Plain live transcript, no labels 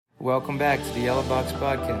Welcome back to the Yellow Box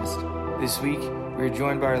Podcast. This week, we are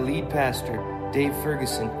joined by our lead pastor, Dave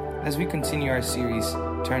Ferguson, as we continue our series,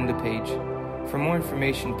 Turn the Page. For more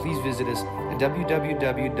information, please visit us at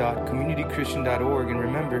www.communitychristian.org, and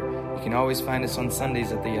remember, you can always find us on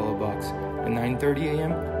Sundays at the Yellow Box at 9:30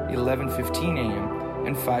 a.m., 11:15 a.m.,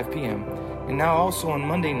 and 5 p.m., and now also on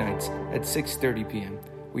Monday nights at 6:30 p.m.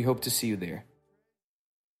 We hope to see you there.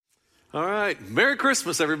 All right. Merry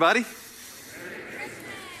Christmas, everybody.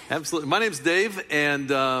 Absolutely. My name's Dave, and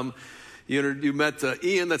you met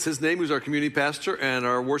Ian, that's his name, who's our community pastor, and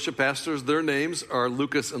our worship pastors, their names are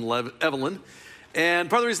Lucas and Evelyn. And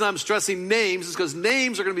part of the reason I'm stressing names is because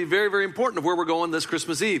names are going to be very, very important of where we're going this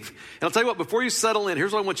Christmas Eve. And I'll tell you what, before you settle in,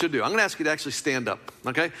 here's what I want you to do. I'm going to ask you to actually stand up,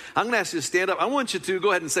 okay? I'm going to ask you to stand up. I want you to go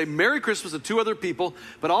ahead and say Merry Christmas to two other people,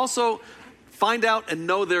 but also find out and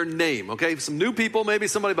know their name, okay? Some new people, maybe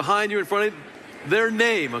somebody behind you, in front of you, their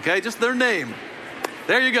name, okay? Just their name.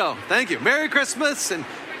 There you go. Thank you. Merry Christmas. And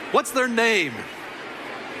what's their name?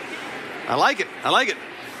 I like it. I like it.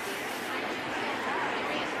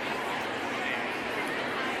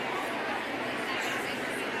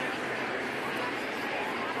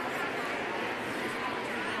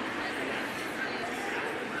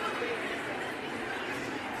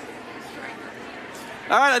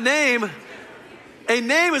 All right, a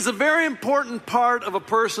name is a very important part of a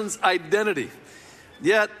person's identity.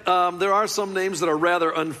 Yet, there are some names that are rather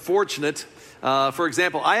unfortunate. For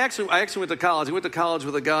example, I actually went to college. I went to college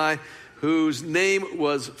with a guy whose name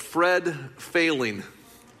was Fred Failing.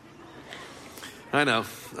 I know.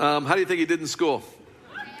 How do you think he did in school?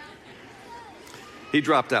 He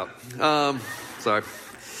dropped out. Sorry.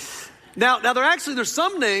 Now there's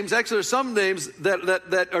some names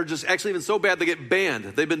that are just actually even so bad they get banned.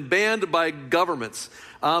 They've been banned by governments.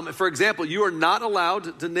 For example, you are not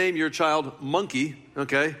allowed to name your child Monkey,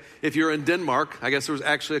 okay? If you're in Denmark, I guess there was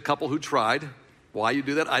actually a couple who tried. Why you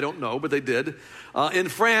do that, I don't know, but they did. In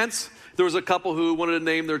France, there was a couple who wanted to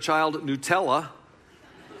name their child Nutella,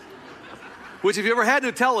 which if you ever had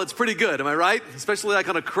Nutella, it's pretty good, am I right? Especially like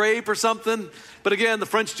on a crepe or something. But again, the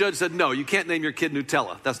French judge said, no, you can't name your kid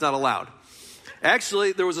Nutella. That's not allowed.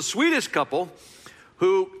 Actually, there was a Swedish couple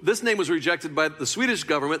who, this name was rejected by the Swedish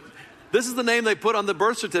government. This is the name they put on the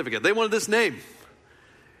birth certificate. They wanted this name.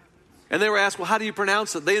 And they were asked, well, how do you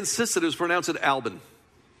pronounce it? They insisted it was pronounced Albin.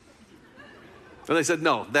 And they said,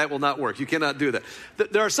 no, that will not work. You cannot do that.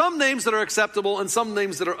 There are some names that are acceptable and some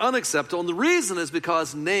names that are unacceptable. And the reason is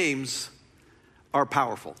because names are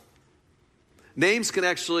powerful. Names can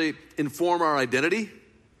actually inform our identity.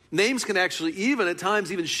 Names can actually even, at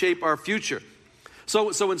times, even shape our future.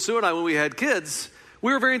 So when Sue and I, when we had kids,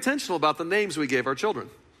 we were very intentional about the names we gave our children.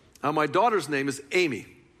 My daughter's name is Amy,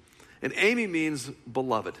 and Amy means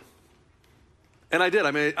beloved. And I did.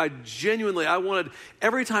 I mean, I genuinely wanted,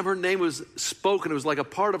 every time her name was spoken, it was like a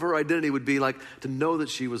part of her identity would be like to know that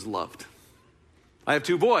she was loved. I have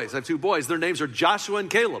two boys. Their names are Joshua and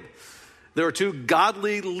Caleb. There are two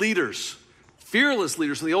godly leaders, fearless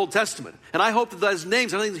leaders from the Old Testament. And I hope that those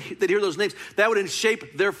names, I think they'd hear those names, that would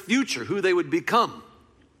shape their future, who they would become.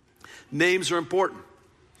 Names are important.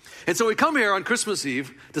 And so we come here on Christmas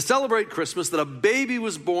Eve to celebrate Christmas, that a baby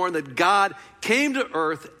was born, that God came to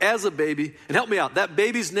earth as a baby. And help me out, that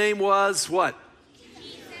baby's name was what?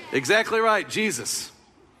 Jesus. Exactly right, Jesus.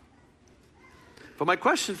 But my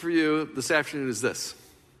question for you this afternoon is this.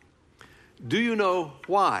 Do you know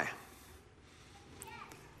why?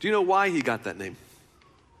 Do you know why he got that name?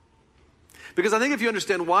 Because I think if you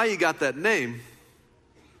understand why he got that name,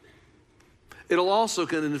 it'll also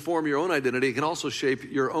can inform your own identity. It can also shape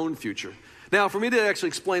your own future. Now, for me to actually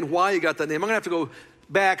explain why he got that name, I'm going to have to go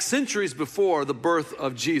back centuries before the birth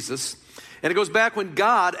of Jesus. And it goes back when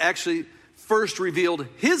God actually first revealed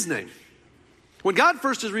his name. When God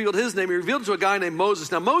first revealed his name, he revealed it to a guy named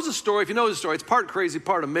Moses. Now, Moses' story, if you know his story, it's part crazy,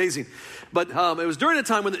 part amazing. But it was during a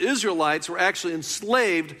time when the Israelites were actually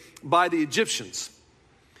enslaved by the Egyptians.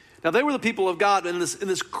 Now, they were the people of God, and in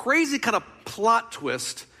this crazy kind of plot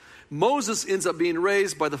twist, Moses ends up being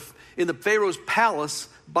raised in the Pharaoh's palace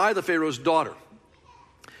by the Pharaoh's daughter.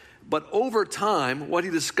 But over time, what he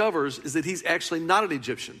discovers is that he's actually not an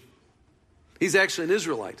Egyptian. He's actually an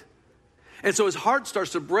Israelite. And so his heart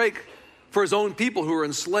starts to break for his own people who are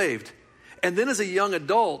enslaved. And then as a young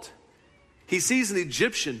adult, he sees an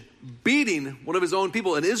Egyptian beating one of his own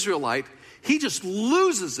people, an Israelite. He just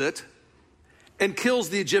loses it and kills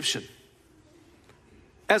the Egyptian.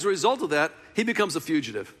 As a result of that, he becomes a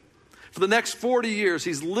fugitive. For the next 40 years,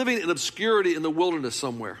 he's living in obscurity in the wilderness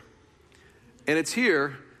somewhere. And it's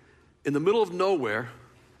here, in the middle of nowhere,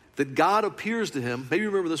 that God appears to him, maybe you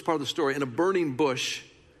remember this part of the story, in a burning bush.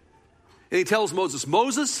 And he tells Moses,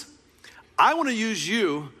 Moses, I want to use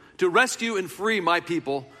you to rescue and free my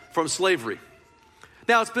people from slavery.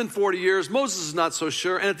 Now, it's been 40 years. Moses is not so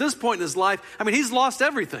sure. And at this point in his life, he's lost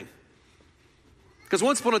everything. Because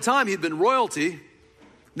once upon a time, he'd been royalty.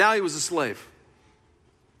 Now he was a slave.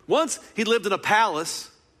 Once he lived in a palace.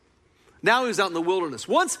 Now he was out in the wilderness.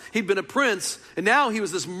 Once he'd been a prince. And now he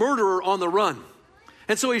was this murderer on the run.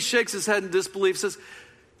 And so he shakes his head in disbelief, says,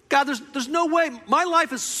 God, there's no way. My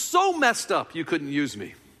life is so messed up, you couldn't use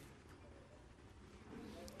me.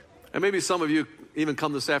 And maybe some of you even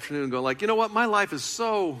come this afternoon and go like, you know what? My life is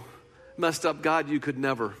so messed up, God, you could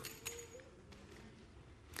never.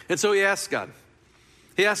 And so he asked God.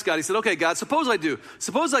 He said, okay, God, suppose I do.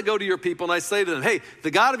 Suppose I go to your people and I say to them, hey,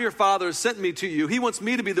 the God of your father has sent me to you. He wants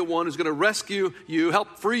me to be the one who's going to rescue you,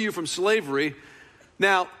 help free you from slavery.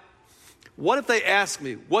 Now, what if they ask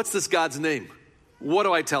me, what's this God's name? What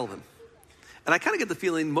do I tell them? And I kind of get the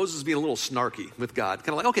feeling Moses is being a little snarky with God. Kind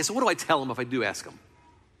of like, okay, so what do I tell him if I do ask him?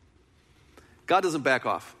 God doesn't back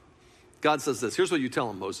off. God says this. Here's what you tell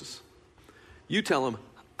him, Moses. You tell him,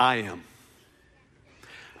 I am.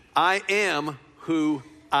 I am who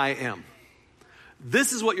I am.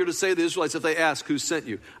 This is what you're to say to the Israelites if they ask who sent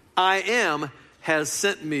you. I am has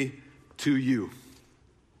sent me to you.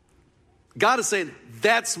 God is saying,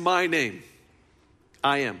 that's my name.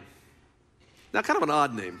 I am. Now, kind of an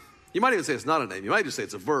odd name. You might even say it's not a name. You might just say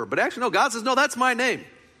it's a verb. But actually, no, God says, no, that's my name.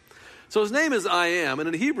 So his name is I am. And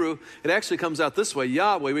in Hebrew, it actually comes out this way,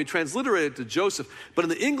 Yahweh. We transliterate it to Joseph. But in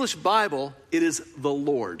the English Bible, it is the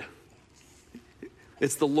Lord.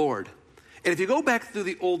 It's the Lord. And if you go back through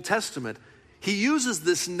the Old Testament, he uses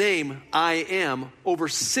this name, I am, over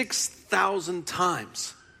 6,000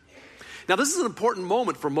 times. Now, this is an important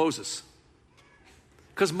moment for Moses.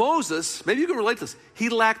 Because Moses, maybe you can relate to this, he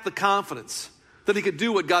lacked the confidence that he could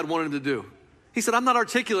do what God wanted him to do. He said, I'm not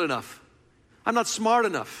articulate enough. I'm not smart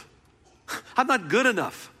enough. I'm not good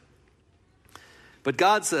enough. But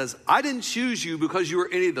God says, I didn't choose you because you were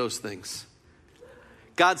any of those things.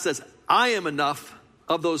 God says, I am enough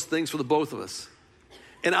of those things for the both of us.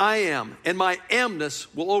 And I am, and my amness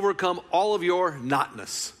will overcome all of your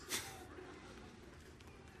notness.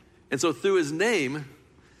 And so through his name,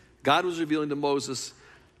 God was revealing to Moses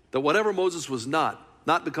that whatever Moses was not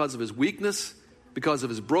because of his weakness, because of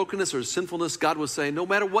his brokenness or his sinfulness, God was saying, no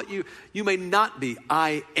matter what you may not be,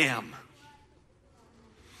 I am.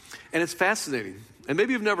 And it's fascinating. And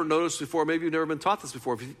maybe you've never noticed before, maybe you've never been taught this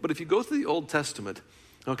before, but if you go through the Old Testament,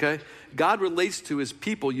 okay, God relates to his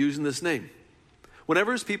people using this name.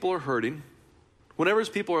 Whenever his people are hurting, whenever his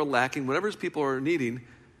people are lacking, whenever his people are needing,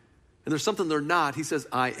 and there's something they're not, he says,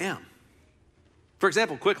 I am. For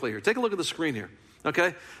example, quickly here, take a look at the screen here,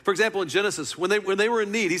 okay? For example, in Genesis, when they were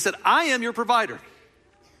in need, he said, I am your provider.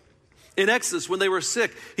 In Exodus, when they were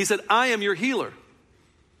sick, he said, I am your healer.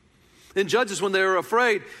 In Judges, when they were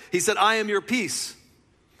afraid, he said, I am your peace.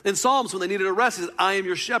 In Psalms, when they needed a rest, he said, I am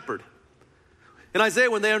your shepherd. In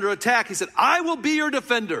Isaiah, when they were under attack, he said, I will be your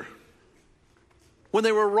defender. When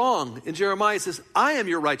they were wrong, in Jeremiah, he says, I am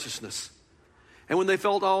your righteousness. And when they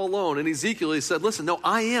felt all alone, in Ezekiel, he said, listen, no,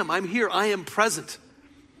 I am. I'm here. I am present.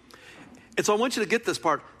 And so I want you to get this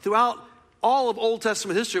part. Throughout all of Old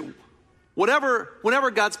Testament history,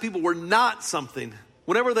 whenever God's people were not something,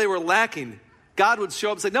 whenever they were lacking, God would show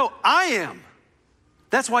up and say, no, I am.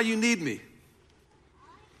 That's why you need me.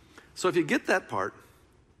 So if you get that part,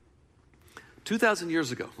 2,000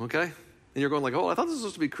 years ago, okay? And you're going like, oh, I thought this was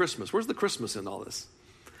supposed to be Christmas. Where's the Christmas in all this?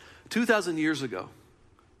 2,000 years ago,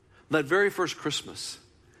 that very first Christmas,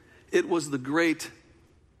 it was the great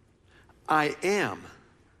I am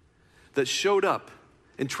that showed up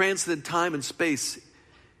and transcended time and space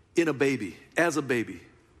in a baby, as a baby.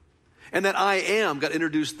 And that I am got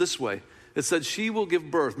introduced this way. It said, she will give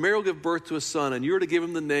birth, Mary will give birth to a son, and you're to give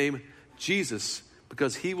him the name Jesus,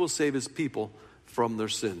 because he will save his people from their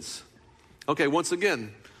sins. Okay, once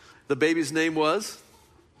again, the baby's name was?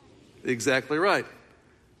 Exactly right.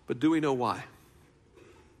 But do we know why?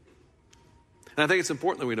 And I think it's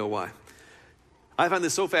important that we know why. I find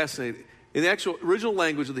this so fascinating. In the actual original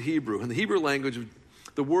language of the Hebrew, in the Hebrew language,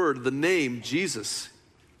 the word, the name, Jesus,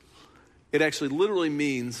 it actually literally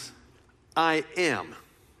means, I am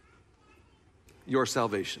your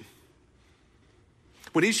salvation.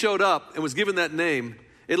 When he showed up and was given that name,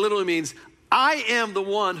 it literally means, I am the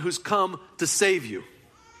one who's come to save you.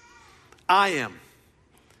 I am.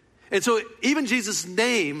 And so even Jesus'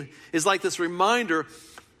 name is like this reminder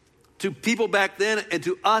to people back then and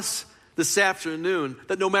to us this afternoon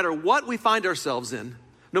that no matter what we find ourselves in,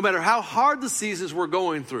 no matter how hard the seasons we're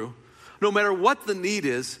going through, no matter what the need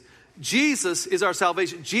is, Jesus is our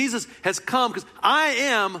salvation. Jesus has come because I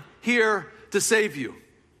am here to save you.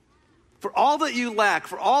 For all that you lack,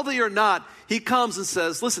 for all that you're not, he comes and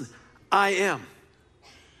says, listen, I am.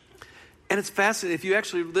 And it's fascinating if you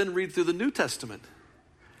actually then read through the New Testament,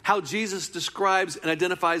 how Jesus describes and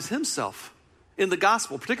identifies himself in the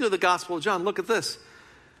gospel, particularly the Gospel of John. Look at this.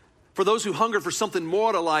 For those who hunger for something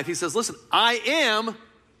more to life, he says, listen, I am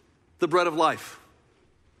the bread of life.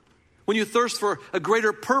 When you thirst for a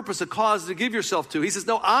greater purpose, a cause to give yourself to, he says,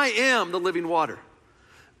 no, I am the living water.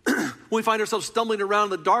 When we find ourselves stumbling around in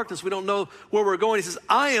the darkness, we don't know where we're going, he says,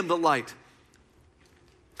 I am the light.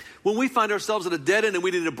 When we find ourselves at a dead end and we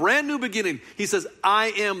need a brand new beginning, he says, I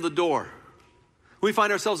am the door. When we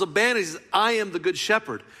find ourselves abandoned, he says, I am the good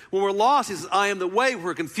shepherd. When we're lost, he says, I am the way. When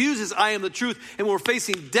we're confused, he says, I am the truth. And when we're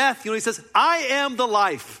facing death, he says, I am the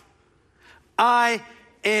life. I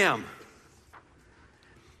am.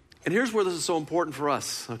 And here's where this is so important for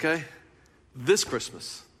us, okay? This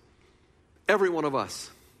Christmas, every one of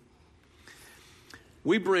us,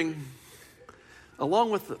 we bring,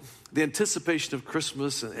 along with the anticipation of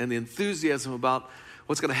Christmas and the enthusiasm about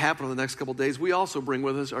what's going to happen in the next couple of days, we also bring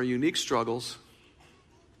with us our unique struggles,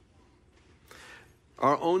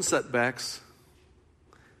 our own setbacks,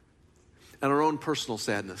 and our own personal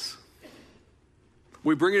sadness.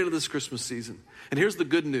 We bring it into this Christmas season. And here's the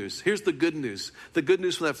good news. Here's the good news. The good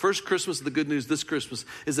news from that first Christmas, the good news this Christmas,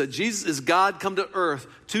 is that Jesus is God come to earth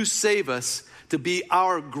to save us, to be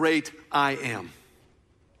our great I am.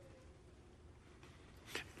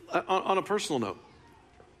 On a personal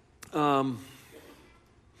note,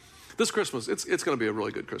 this Christmas, it's going to be a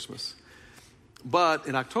really good Christmas. But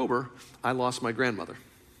in October, I lost my grandmother.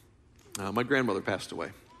 My grandmother passed away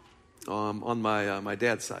on my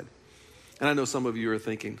dad's side. And I know some of you are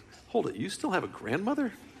thinking, hold it, you still have a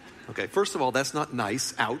grandmother? Okay, first of all, that's not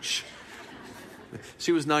nice. Ouch.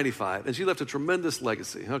 She was 95, and she left a tremendous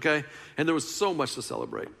legacy, okay? And there was so much to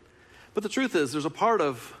celebrate. But the truth is, there's a part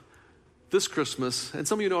of this Christmas, and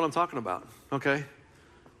some of you know what I'm talking about, okay?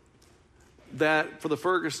 That for the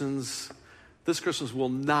Fergusons, this Christmas will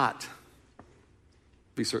not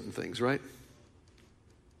be certain things, right?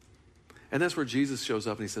 And that's where Jesus shows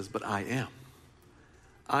up and he says, but I am.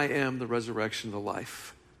 I am the resurrection, the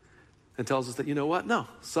life. And tells us that, you know what? No,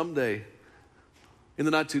 someday, in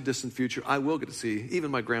the not too distant future, I will get to see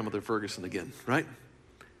even my grandmother Ferguson again, right?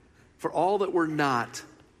 For all that we're not,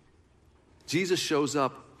 Jesus shows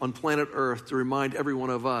up on planet Earth to remind every one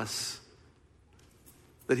of us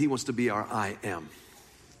that he wants to be our I am.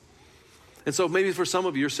 And so maybe for some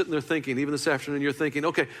of you, you're sitting there thinking, even this afternoon, you're thinking,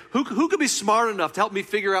 okay, who could be smart enough to help me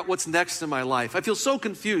figure out what's next in my life? I feel so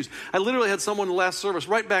confused. I literally had someone in the last service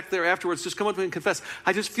right back there afterwards just come up to me and confess,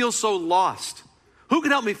 I just feel so lost. Who can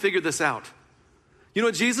help me figure this out? You know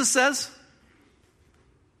what Jesus says?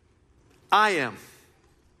 I am.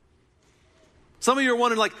 Some of you are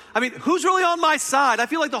wondering, who's really on my side? I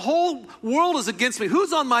feel like the whole world is against me.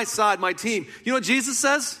 Who's on my side, my team? You know what Jesus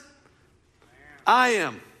says? I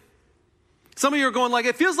am. Some of you are going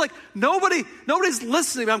it feels like nobody's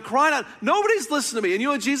listening to me. I'm crying out. Nobody's listening to me. And you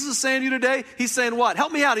know what Jesus is saying to you today? He's saying what?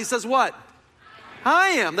 Help me out. He says what? I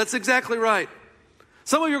am. That's exactly right.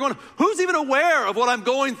 Some of you are going, who's even aware of what I'm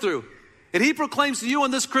going through? And he proclaims to you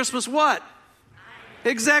on this Christmas what?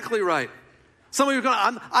 Exactly right. Some of you are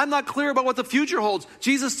going, I'm not clear about what the future holds.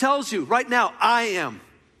 Jesus tells you right now, I am.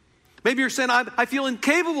 Maybe you're saying, I feel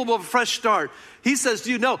incapable of a fresh start. He says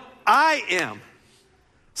to you, no, I am.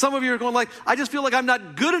 Some of you are going I just feel like I'm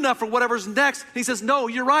not good enough for whatever's next. And he says, no,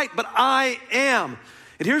 you're right, but I am.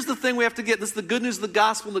 And here's the thing we have to get. This is the good news of the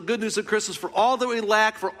gospel, the good news of Christmas. For all that we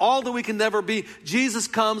lack, for all that we can never be, Jesus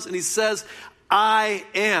comes and he says, I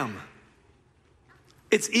am.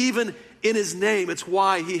 It's even in his name. It's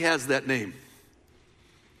why he has that name.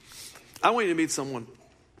 I want you to meet someone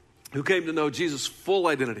who came to know Jesus' full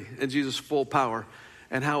identity and Jesus' full power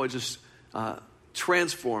and how it just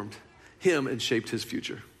transformed him and shaped his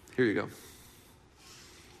future. Here you go.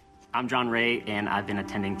 I'm John Ray, and I've been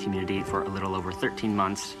attending Community for a little over 13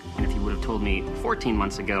 months. And if you would have told me 14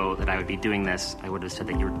 months ago that I would be doing this, I would have said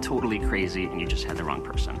that you were totally crazy and you just had the wrong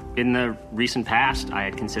person. In the recent past, I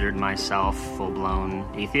had considered myself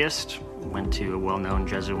full-blown atheist, went to a well-known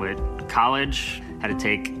Jesuit college, had to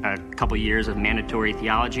take a couple years of mandatory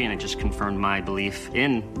theology, and it just confirmed my belief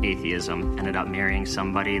in atheism. Ended up marrying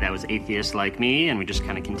somebody that was atheist like me, and we just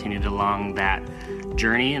kind of continued along that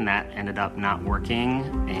journey, and that ended up not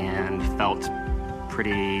working, and felt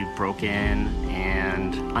pretty broken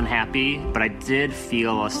and unhappy, but I did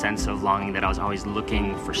feel a sense of longing that I was always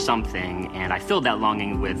looking for something, and I filled that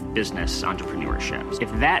longing with business entrepreneurship.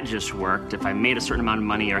 If that just worked, if I made a certain amount of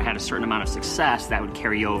money or had a certain amount of success, that would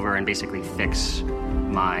carry over and basically fix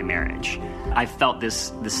my marriage. I felt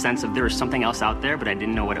this sense of there was something else out there, but I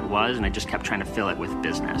didn't know what it was, and I just kept trying to fill it with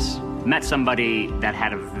business. Met somebody that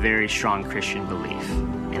had a very strong Christian belief,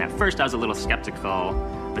 and at first I was a little skeptical,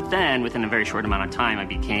 but then within a very short amount of time I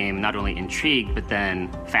became not only intrigued, but then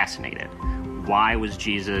fascinated. Why was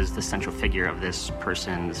Jesus the central figure of this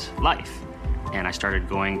person's life? And I started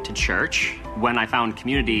going to church. When I found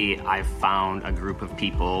community, I found a group of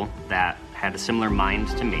people that had a similar mind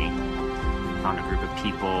to me. Found a group of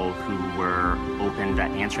people who were open to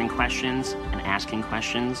answering questions and asking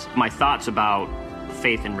questions. My thoughts about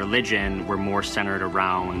faith and religion were more centered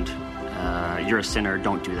around, you're a sinner,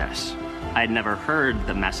 don't do this. I had never heard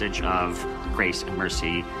the message of grace and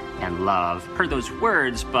mercy and love. Heard those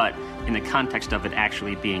words, but in the context of it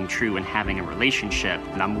actually being true and having a relationship.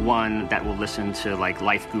 And I'm one that will listen to like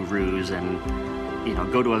life gurus and,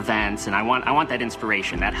 go to events, and I want that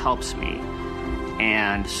inspiration. That helps me.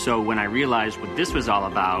 And so when I realized what this was all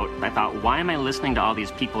about, I thought, why am I listening to all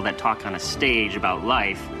these people that talk on a stage about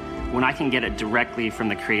life when I can get it directly from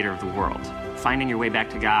the creator of the world? Finding your way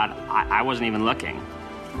back to God, I wasn't even looking.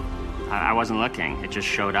 I wasn't looking. It just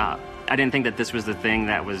showed up. I didn't think that this was the thing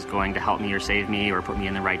that was going to help me or save me or put me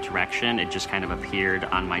in the right direction. It just kind of appeared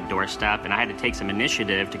on my doorstep, and I had to take some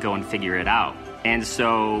initiative to go and figure it out. And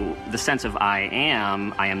so the sense of I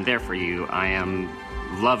am there for you, I am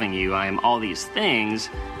loving you, I am all these things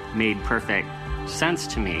made perfect sense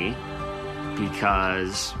to me,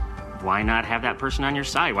 because why not have that person on your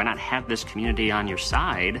side? Why not have this community on your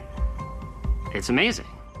side? It's amazing.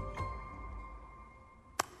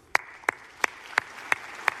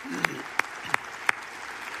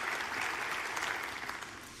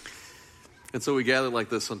 And so we gather like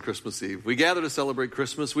this on Christmas Eve. We gather to celebrate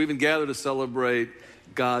Christmas. We even gather to celebrate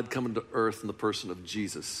God coming to earth in the person of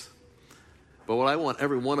Jesus. But what I want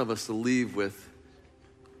every one of us to leave with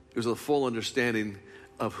is a full understanding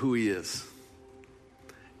of who he is.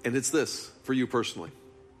 And it's this, for you personally.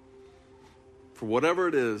 For whatever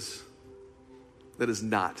it is that is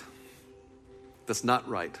not, that's not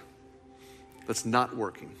right, that's not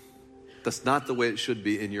working, that's not the way it should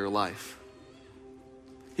be in your life,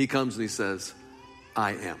 he comes and he says,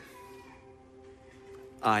 I am.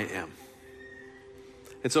 I am.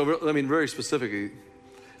 And so, very specifically,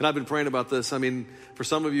 and I've been praying about this. For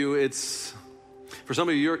some of you,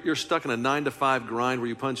 you're stuck in a 9-to-5 grind where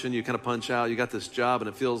you punch in, you kind of punch out. You got this job and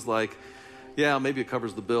it feels like, yeah, maybe it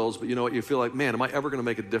covers the bills, but you know what? You feel like, man, am I ever going to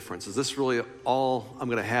make a difference? Is this really all I'm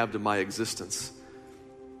going to have to my existence?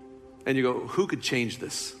 And you go, who could change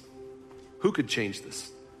this? Who could change this?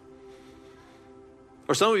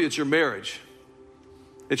 Or some of you, it's your marriage.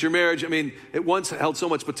 It's your marriage. It once held so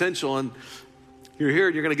much potential, and you're here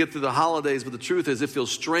and you're going to get through the holidays, but the truth is it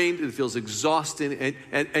feels strained, it feels exhausting,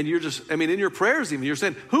 and you're just, in your prayers even, you're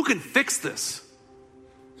saying, who can fix this?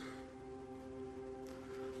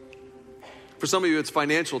 For some of you, it's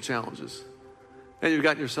financial challenges. And you've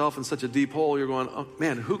gotten yourself in such a deep hole, you're going, oh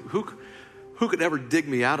man, who could ever dig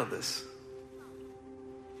me out of this?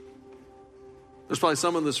 There's probably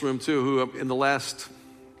some in this room too who in the last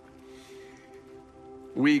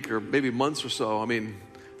week or maybe months or so,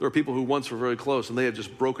 there are people who once were very close and they have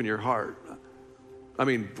just broken your heart.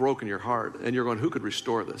 Broken your heart. And you're going, who could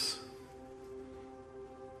restore this?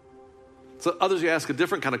 So others, you ask a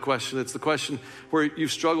different kind of question. It's the question where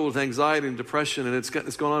you've struggled with anxiety and depression, and it's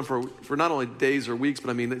going on for not only days or weeks,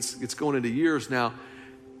 but it's going into years now.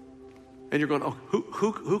 And you're going, oh,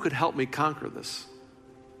 who could help me conquer this?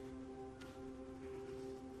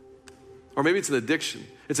 Or maybe it's an addiction.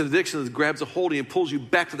 It's an addiction that grabs a hold of you and pulls you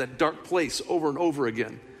back to that dark place over and over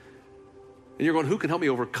again. And you're going, who can help me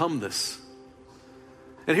overcome this?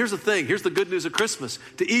 And here's the thing. Here's the good news of Christmas.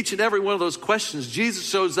 To each and every one of those questions, Jesus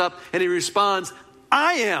shows up and he responds,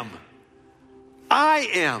 I am. I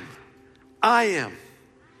am. I am.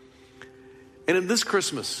 And in this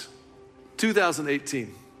Christmas,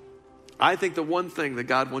 2018, I think the one thing that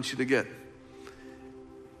God wants you to get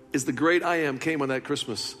is the great I am came on that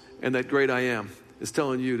Christmas. And that great I am is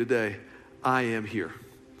telling you today, I am here.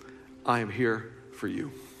 I am here for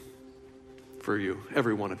you. For you,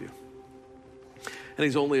 every one of you. And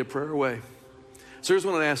he's only a prayer away. So here's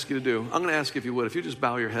what I'm going to ask you to do. I'm going to ask you, if you would, if you just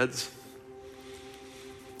bow your heads.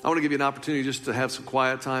 I want to give you an opportunity just to have some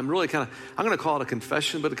quiet time. Really I'm going to call it a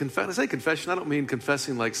confession, but I say confession, I don't mean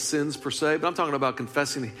confessing like sins per se, but I'm talking about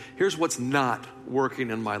confessing, here's what's not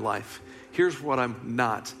working in my life. Here's what I'm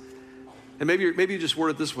not. And maybe you just word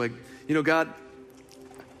it this way. God,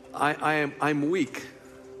 I'm weak,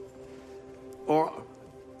 or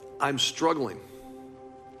I'm struggling,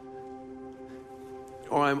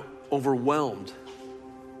 or I'm overwhelmed,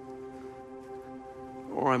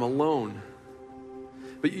 or I'm alone.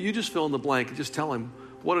 But you just fill in the blank and just tell him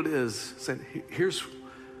what it is. Say, here's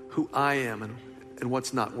who I am and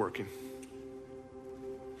what's not working.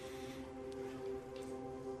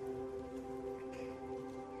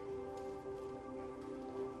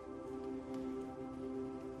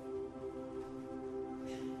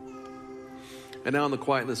 And now in the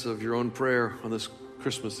quietness of your own prayer on this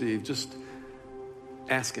Christmas Eve, just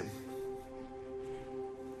ask him.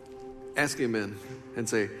 Ask him in and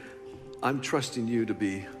say, I'm trusting you to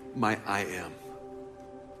be my I am.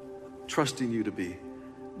 Trusting you to be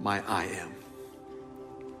my I am.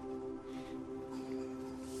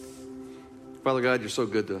 Father God, you're so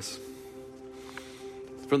good to us.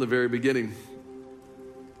 From the very beginning,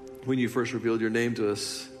 when you first revealed your name to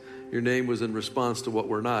us, your name was in response to what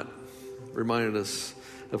we're not, reminding us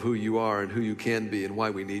of who you are and who you can be and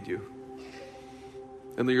why we need you.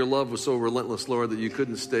 And that your love was so relentless, Lord, that you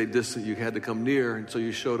couldn't stay distant. You had to come near, and so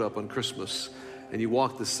you showed up on Christmas. And you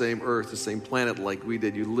walked the same earth, the same planet like we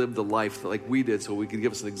did. You lived the life like we did so we could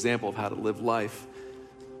give us an example of how to live life.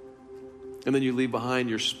 And then you leave behind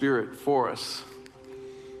your Spirit for us,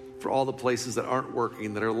 for all the places that aren't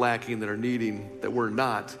working, that are lacking, that are needing, that we're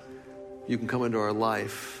not. You can come into our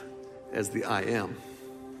life as the I am.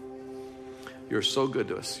 You're so good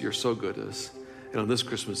to us. You're so good to us. And on this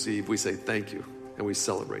Christmas Eve, we say thank you, and we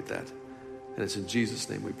celebrate that. And it's in Jesus'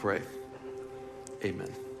 name we pray.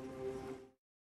 Amen.